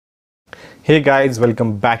Hey guys,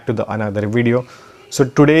 welcome back to the another video. So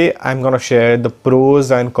today I'm gonna share the pros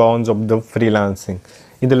and cons of the freelancing.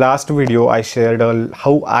 In the last video I shared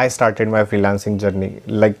how I started my freelancing journey,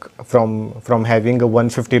 like from having a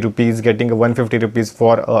 150 rupees, getting a 150 rupees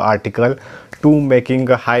for an article, to making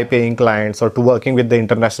a high paying clients, or to working with the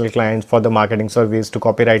international clients for the marketing service, to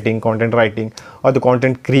copywriting, content writing, or the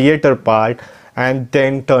content creator part, and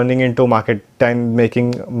then turning into market and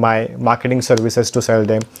making my marketing services to sell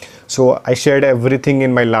them. So I shared everything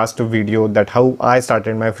in my last video, that how I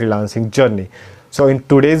started my freelancing journey. So in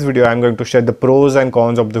today's video I'm going to share the pros and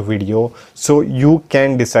cons of the video, so you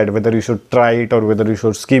can decide whether you should try it, or whether you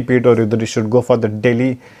should skip it, or whether you should go for the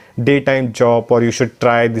daytime job, or you should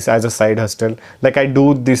try this as a side hustle. Like I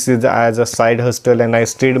do this is as a side hustle and I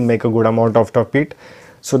still make a good amount of it.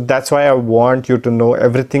 So that's why I want you to know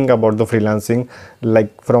everything about the freelancing,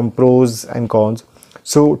 like from pros and cons.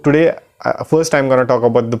 So today, first I'm going to talk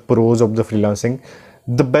about the pros of the freelancing.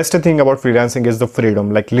 The best thing about freelancing is the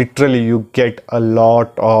freedom. Like literally you get a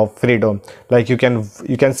lot of freedom. Like you can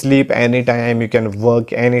sleep anytime, you can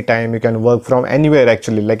work anytime, you can work from anywhere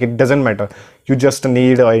actually. Like it doesn't matter. You just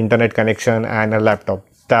need an internet connection and a laptop.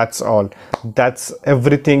 That's all. That's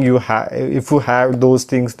everything you have. If you have those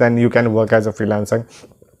things, then you can work as a freelancer.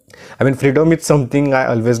 I mean, freedom is something I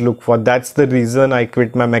always look for. That's the reason I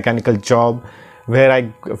quit my mechanical job, where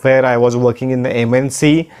I was working in the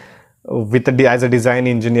MNC with as a design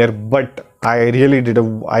engineer. But I really did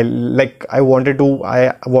I wanted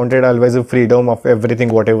always a freedom of everything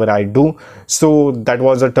whatever I do. So that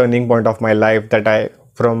was a turning point of my life, that I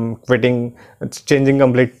from quitting, it's changing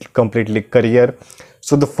completely career.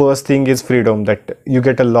 So the first thing is freedom, that you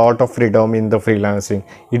get a lot of freedom in the freelancing.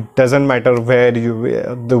 It doesn't matter where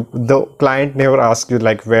the client never asks you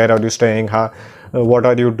like where are you staying, what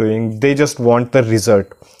are you doing. They just want the result.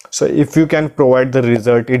 So if you can provide the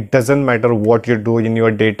result, it doesn't matter what you do in your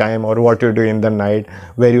daytime or what you do in the night,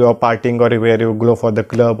 where you are partying or where you go for the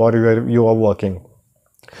club or where you are working.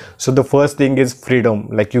 So the first thing is freedom.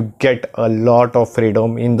 Like you get a lot of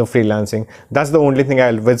freedom in the freelancing. That's the only thing I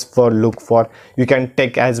always look for. You can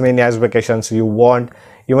take as many as vacations you want.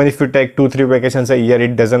 Even if you take 2-3 vacations a year,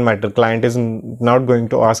 it doesn't matter. Client is not going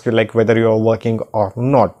to ask you like whether you are working or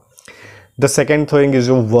not. The second thing is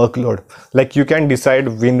your workload. Like you can decide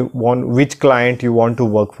which client you want to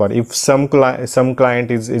work for. If some client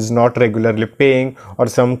is not regularly paying, or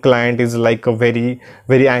some client is like a very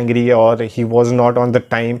angry, or he was not on the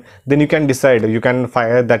time, then you can decide, you can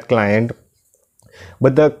fire that client.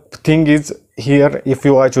 But the thing is, here if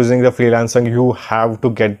you are choosing the freelancing, you have to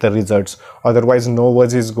get the results, otherwise no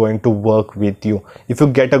one is going to work with you. If you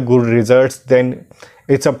get a good results, then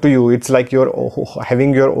it's up to you. It's like you're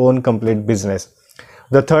having your own complete business.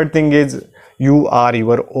 The third thing is you are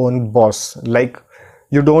your own boss. Like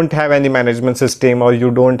you don't have any management system, or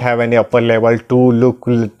you don't have any upper level to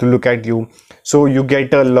look at you. So you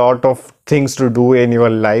get a lot of things to do in your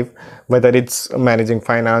life, whether it's managing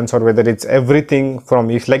finance or whether it's everything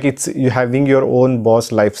from it's you having your own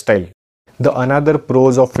boss lifestyle. The another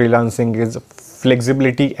pros of freelancing is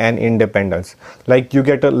flexibility and independence. Like you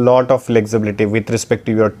get a lot of flexibility with respect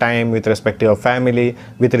to your time, with respect to your family,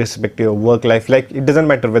 with respect to your work life. Like it doesn't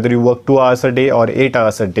matter whether you work 2 hours a day or 8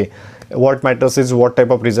 hours a day. What matters is what type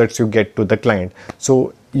of results you get to the client.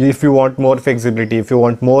 So if you want more flexibility, if you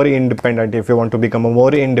want more independent, if you want to become a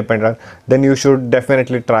more independent, then you should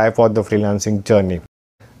definitely try for the freelancing journey.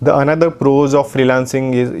 The another pros of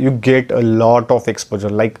freelancing is you get a lot of exposure.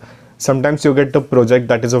 Like sometimes you get a project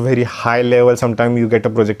that is a very high level, sometimes you get a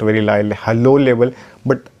project very low level,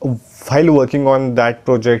 but while working on that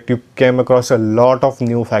project you came across a lot of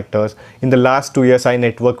new factors. In the last 2 years I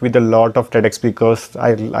networked with a lot of TEDx speakers.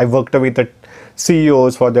 I worked with the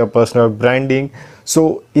CEOs for their personal branding.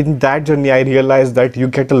 So in that journey I realized that you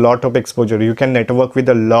get a lot of exposure. You can network with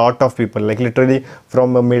a lot of people, like literally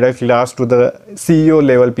from a middle class to the CEO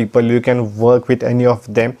level people. You can work with any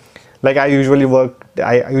of them. Like I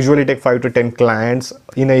usually take 5 to 10 clients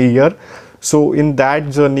in a year. So in that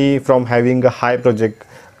journey, from having a high project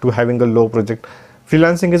to having a low project,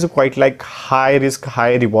 freelancing is a quite like high risk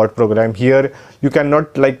high reward program. Here you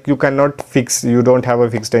cannot fix, you don't have a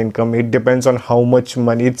fixed income. It depends on how much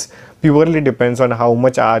money. It's purely depends on how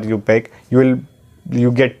much hour you pay.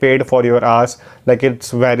 You get paid for your hours. Like it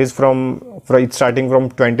varies from it's starting from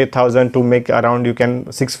 20,000 to make around, you can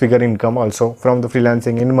 6-figure income also from the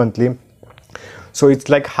freelancing in monthly. So it's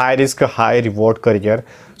like high risk high reward career.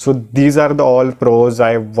 So these are the all pros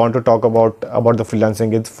I want to talk about the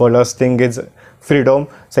freelancing. It's first thing is freedom,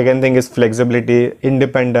 second thing is flexibility,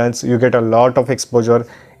 independence. You get a lot of exposure.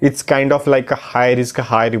 It's kind of like a high risk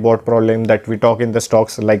high reward problem that we talk in the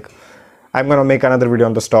stocks. Like I'm gonna make another video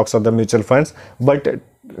on the stocks or the mutual funds, but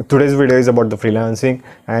today's video is about the freelancing,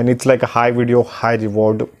 and it's like a high video, high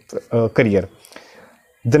reward career.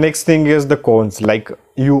 The next thing is the cons. Like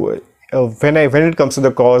you when it comes to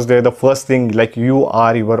the cons, they're the first thing, like you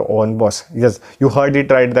are your own boss. Yes, you heard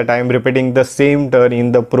it right, that I am repeating the same term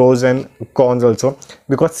in the pros and cons also.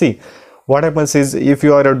 Because see, what happens is, if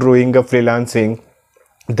you are doing a freelancing,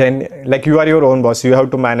 then like you are your own boss. You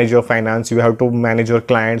have to manage your finance, you have to manage your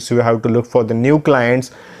clients, you have to look for the new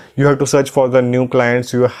clients, you have to search for the new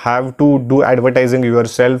clients, you have to do advertising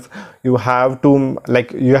yourself, you have to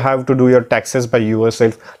do your taxes by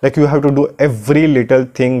yourself. Like you have to do every little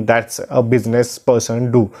thing that's a business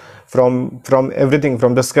person do, from everything,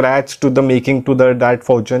 from the scratch to the making to the that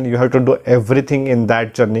fortune. You have to do everything in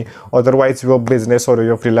that journey, otherwise your business or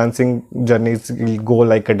your freelancing journeys will go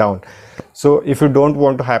like a down. So if you don't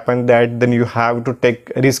want to happen that, then you have to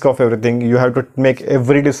take risk of everything. You have to make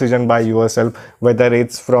every decision by yourself, whether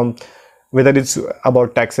it's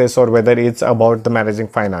about taxes or whether it's about the managing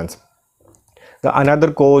finance. The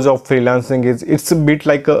another cause of freelancing is, it's a bit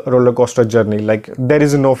like a roller coaster journey. Like there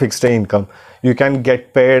is no fixed income. You can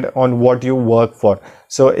get paid on what you work for.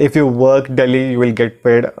 So if you work daily, you will get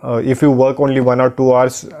paid. If you work only 1 or 2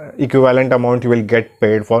 hours, equivalent amount you will get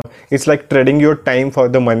paid for. It's like trading your time for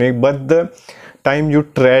the money, but the time you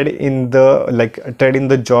trade in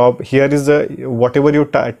the job, here is the whatever you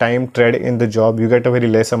time trade in the job, you get a very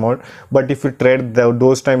less amount. But if you trade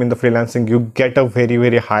those time in the freelancing, you get a very,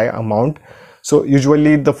 very high amount. So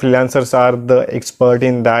usually the freelancers are the expert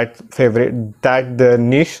in the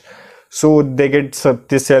niche, so they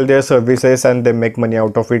sell their services and they make money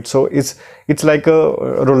out of it. So it's like a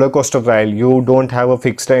roller coaster ride. You don't have a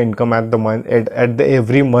fixed income at the month at the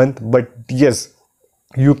every month, but yes,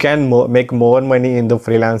 you can make more money in the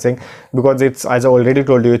freelancing, because it's, as I already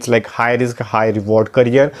told you, it's like high risk, high reward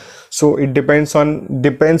career. So it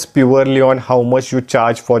depends purely on how much you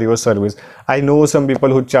charge for your service. I know some people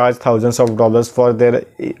who charge thousands of dollars for their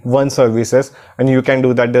one services, and you can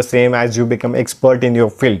do that the same as you become expert in your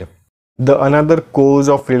field. The another cause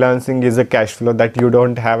of freelancing is a cash flow, that you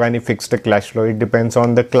don't have any fixed cash flow. It depends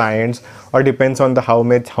on the clients, or depends on the how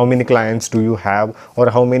many clients do you have, or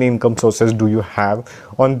how many income sources do you have.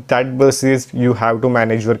 On that basis, you have to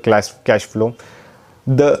manage your cash flow.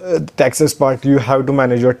 The taxes part, you have to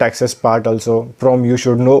manage your taxes part also. You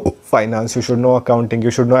should know finance, you should know accounting,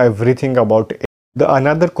 you should know everything about it. The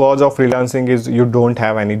another cause of freelancing is, you don't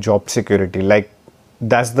have any job security. Like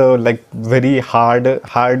that's the very hard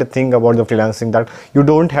thing about the freelancing, that you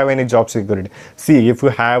don't have any job security. See, if you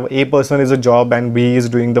have A person is a job and B is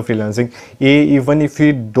doing the freelancing, A, even if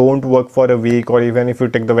he don't work for a week, or even if you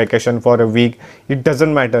take the vacation for a week, it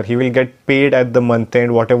doesn't matter. He will get paid at the month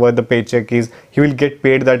end, whatever the paycheck is, he will get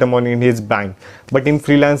paid that amount in his bank. But in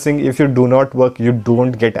freelancing, if you do not work, you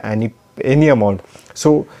don't get any amount.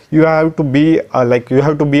 So you have to be aware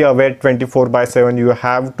 24/7. You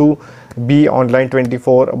have to be online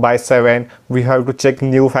 24/7. We have to check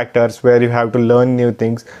new factors, where you have to learn new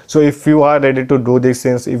things. So if you are ready to do these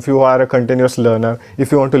things, if you are a continuous learner,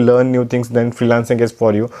 if you want to learn new things, then freelancing is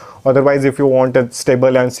for you. Otherwise, if you want a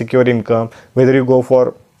stable and secure income, whether you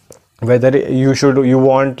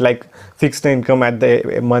want like fixed income at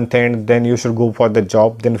the month end, then you should go for the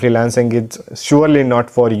job. Then freelancing is surely not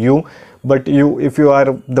for you. But if you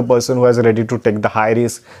are the person who is ready to take the high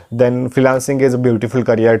risk, then freelancing is a beautiful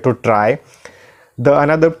career to try. The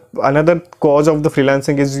another cause of the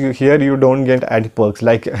freelancing is, you don't get any perks.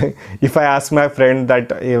 Like if I ask my friend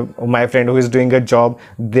who is doing a job,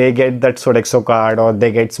 they get that Sodexo card, or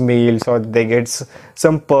they get meals, or they get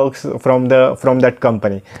some perks from that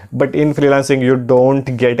company. But in freelancing, you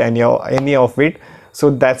don't get any of it. So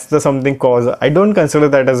that's the something cause. I don't consider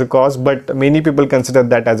that as a cause, but many people consider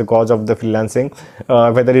that as a cause of the freelancing,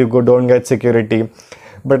 whether you don't get security.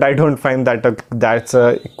 But I don't find that that's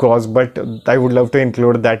a cause, but I would love to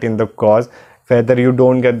include that in the cause. Whether you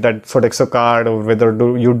don't get that Sodexo card, or whether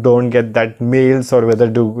you don't get that meals, or whether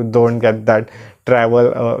you don't get that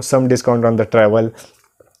travel, some discount on the travel.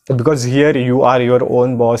 Because here you are your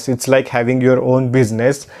own boss. It's like having your own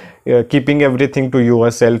business, keeping everything to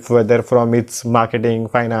yourself, whether from its marketing,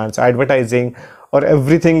 finance, advertising, or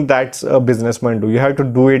everything that's a businessman do. You have to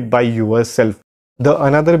do it by yourself. The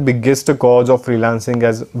another biggest cause of freelancing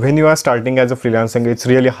is, when you are starting as a freelancing, it's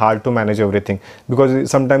really hard to manage everything,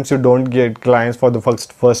 because sometimes you don't get clients for the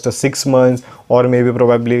first 6 months, or maybe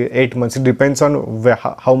probably 8 months. It depends on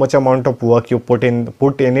how much amount of work you put in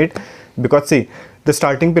it. Because see, the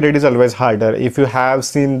starting period is always harder. If you have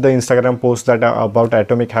seen the Instagram post that about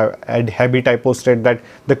Atomic Habit, I posted that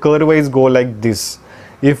the curve is go like this.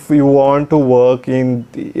 if you want to work in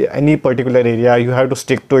any particular area, you have to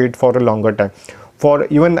stick to it for a longer time. For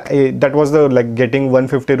even that was the like getting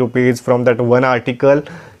 150 rupees from that one article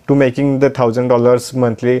to making the $1,000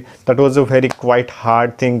 monthly. That was a very quite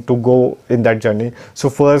hard thing to go in that journey. So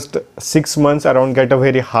first 6 months around get a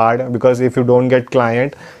very hard, because if you don't get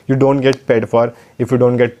client, you don't get paid for. If you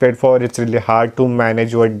don't get paid for, it's really hard to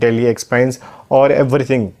manage your daily expense or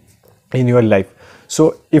everything in your life.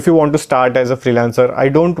 So if you want to start as a freelancer, I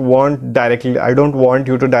don't want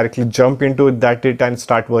you to directly jump into that it and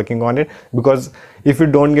start working on it, because if you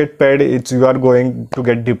don't get paid, you are going to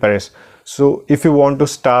get depressed. So if you want to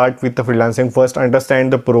start with the freelancing, first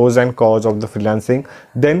understand the pros and cons of the freelancing,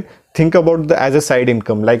 then think about the as a side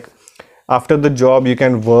income. Like after the job, you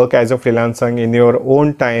can work as a freelancer in your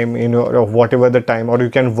own time, in your whatever the time, or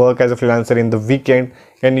you can work as a freelancer in the weekend,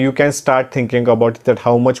 and you can start thinking about that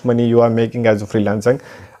how much money you are making as a freelancer.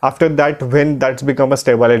 After that, when that's become a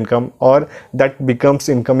stable income, or that becomes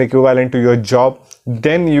income equivalent to your job,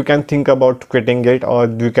 then you can think about quitting it, or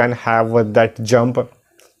you can have that jump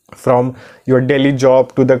from your daily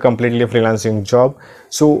job to the completely freelancing job.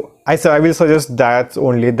 So I will suggest that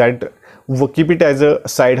only, that keep it as a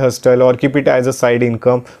side hustle or keep it as a side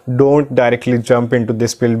income. Don't directly jump into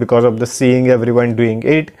this field because of the seeing everyone doing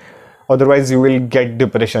it, otherwise you will get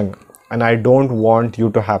depression, and I don't want you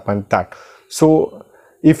to happen that. So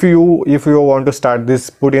if you want to start this,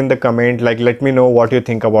 put in the comment, like let me know what you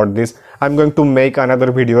think about this. I'm going to make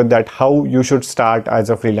another video that how you should start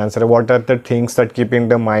as a freelancer, what are the things that keep in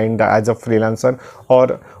the mind as a freelancer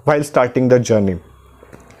or while starting the journey.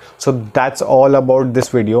 So that's all about this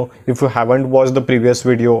video. If you haven't watched the previous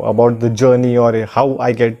video about the journey or how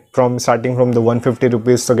I get from starting from the 150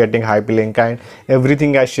 rupees to getting Hyperlink and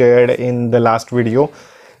everything I shared in the last video,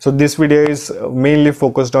 so this video is mainly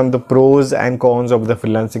focused on the pros and cons of the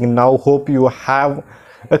freelancing. Now hope you have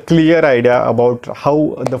a clear idea about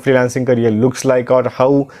how the freelancing career looks like, or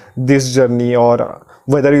how this journey, or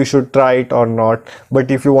whether you should try it or not. But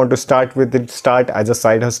if you want to start with it, start as a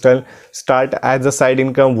side hustle, start as a side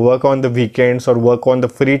income, work on the weekends or work on the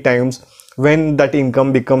free times. When that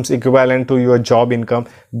income becomes equivalent to your job income,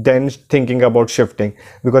 then thinking about shifting,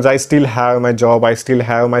 because I still have my job, I still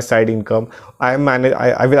have my side income. I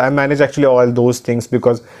manage actually all those things,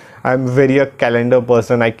 because I'm very a calendar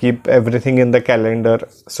person. I keep everything in the calendar,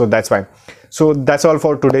 so that's fine. So that's all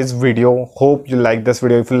for today's video. Hope you like this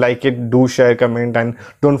video. If you like it, do share, comment, and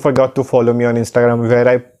don't forget to follow me on Instagram, where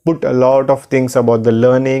I put a lot of things about the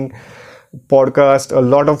learning podcast, a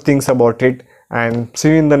lot of things about it. And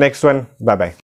see you in the next one. Bye bye.